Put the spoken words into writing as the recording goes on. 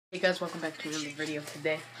Hey guys, welcome back to another video.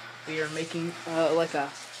 Today we are making like a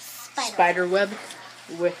spider web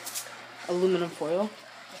with aluminum foil,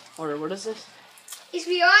 or what is this?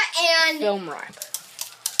 HBR and film wrap.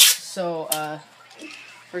 So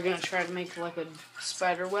we're gonna try to make like a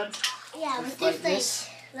spider web. Yeah, with like this,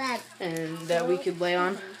 and that we could lay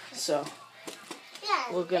on. So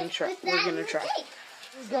yeah, we're gonna try. We're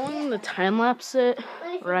going to time lapse it.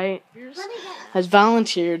 Right, has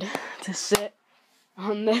volunteered to sit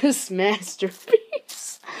on this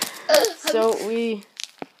masterpiece. So we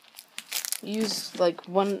used like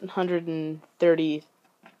 1,300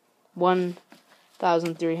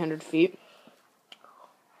 feet.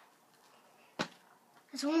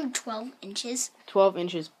 It's only 12 inches. 12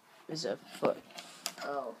 inches is a foot.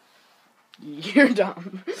 Oh. You're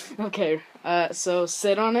dumb. Okay, so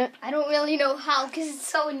sit on it. I don't really know how because it's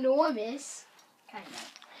so enormous. Kind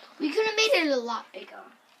of. We could have made it a lot bigger.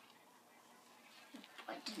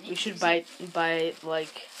 We should buy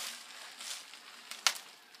like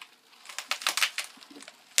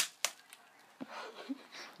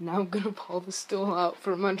now I'm gonna pull the stool out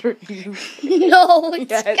from under you. No,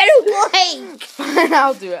 it's Yes. gonna break. Fine,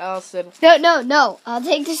 I'll do it. I'll sit. No. I'll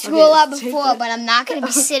take the stool out before, but I'm not gonna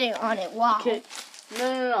be sitting on it. Wow. Okay.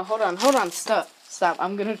 No. Hold on. Stop.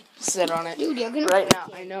 I'm gonna sit on it. Dude, you're gonna right now.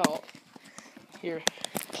 I know. Here.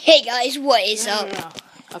 Hey guys, what is up? No.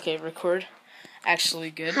 Okay, record. Actually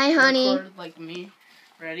good. Hi, honey. Record like me.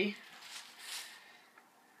 Ready?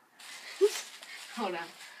 Hold on.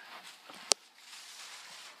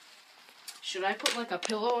 Should I put like a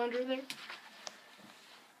pillow under there?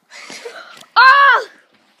 Oh!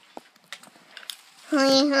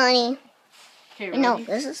 Honey. Okay, ready? No,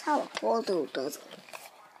 this is how a poor dude does it.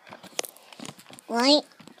 Right?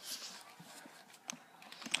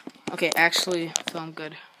 Okay, actually, film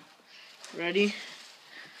good. Ready?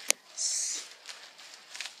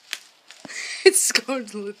 It's going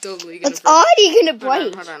to totally gonna It's already gonna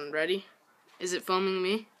break. Hold on. Ready? Is it filming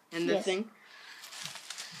me and the Yes. thing?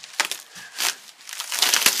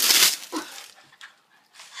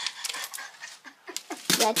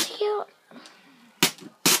 That's cute.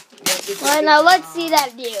 Yes, Well, now let's see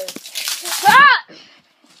that view. Ah!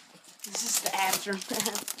 This is the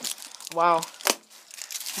aftermath. Wow.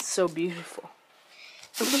 It's so beautiful.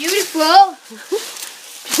 Beautiful.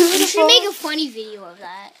 You should make a funny video of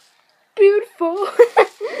that. Beautiful.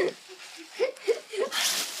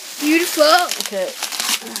 Beautiful. Okay.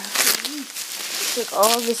 Take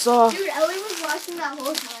all this off. Dude, Ellie was watching that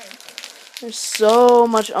whole time. There's so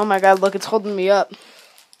much. Oh my god, look, it's holding me up.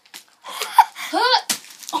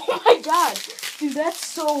 Oh my god. Dude, that's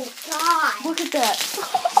so. God. Look at that.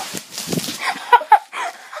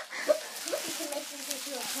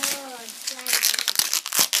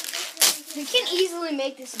 We can easily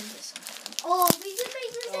make this into something. Oh, we can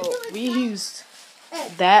make this into a We used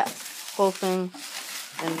that whole thing,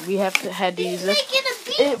 and we had to use it.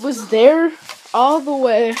 It was there all the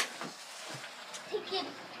way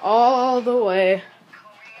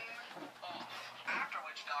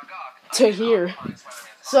to here.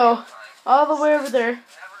 So, all the way over there.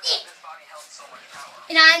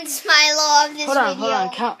 And I'm the smile of this Hold on. video.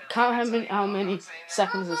 Count how many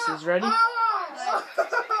seconds this is. Ready? 1,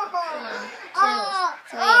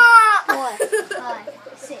 2, 3, 4, 5,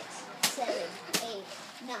 6, 7, 8,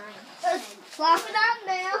 9, 10. Flop it up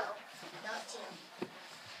now.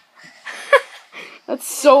 That's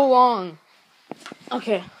so long.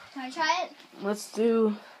 Okay, Can I try it? let's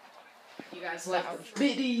do. You guys like the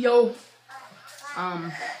video?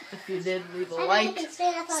 If you did, leave a like,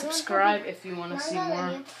 subscribe if you want to see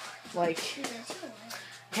more like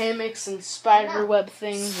hammocks and spider web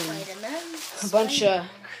things and a bunch of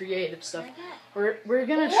creative stuff. We're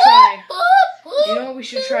gonna try. You know what we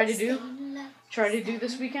should try to do? Try to do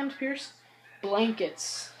this weekend, Pierce?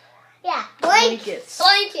 Blankets. Yeah, Blankets.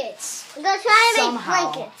 We're gonna try to make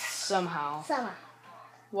blankets. Somehow.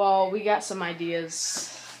 Well, we got some ideas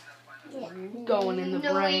going in the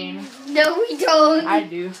brain. No, we don't. I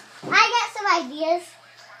do. I got some ideas.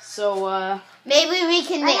 So, maybe we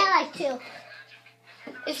can make. I got like 2.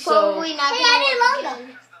 It's probably not gonna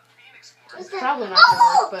work. It's probably not gonna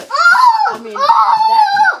work, but I mean,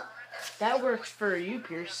 that works for you,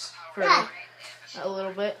 Pierce, for a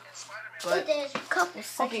little bit. But there's a couple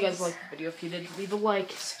hope you guys liked the video. If you did, leave a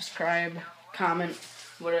like, subscribe, comment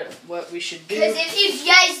what we should do. Because if you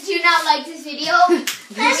guys do not like this video,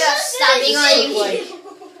 we're stopping on you. Like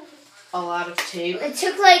a lot of tape. It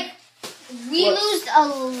took like we lost a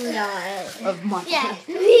lot of money. Yeah,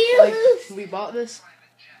 we bought this.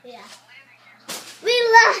 Yeah, we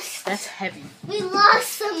lost. That's heavy. We lost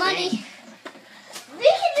some money. We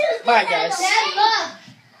can do this. Bye, guys. Dad, look.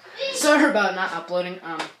 sorry about not uploading.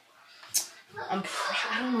 I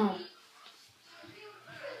don't know.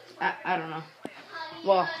 I don't know.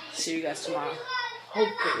 Well, see you guys tomorrow.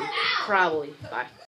 Hopefully. Probably. Bye.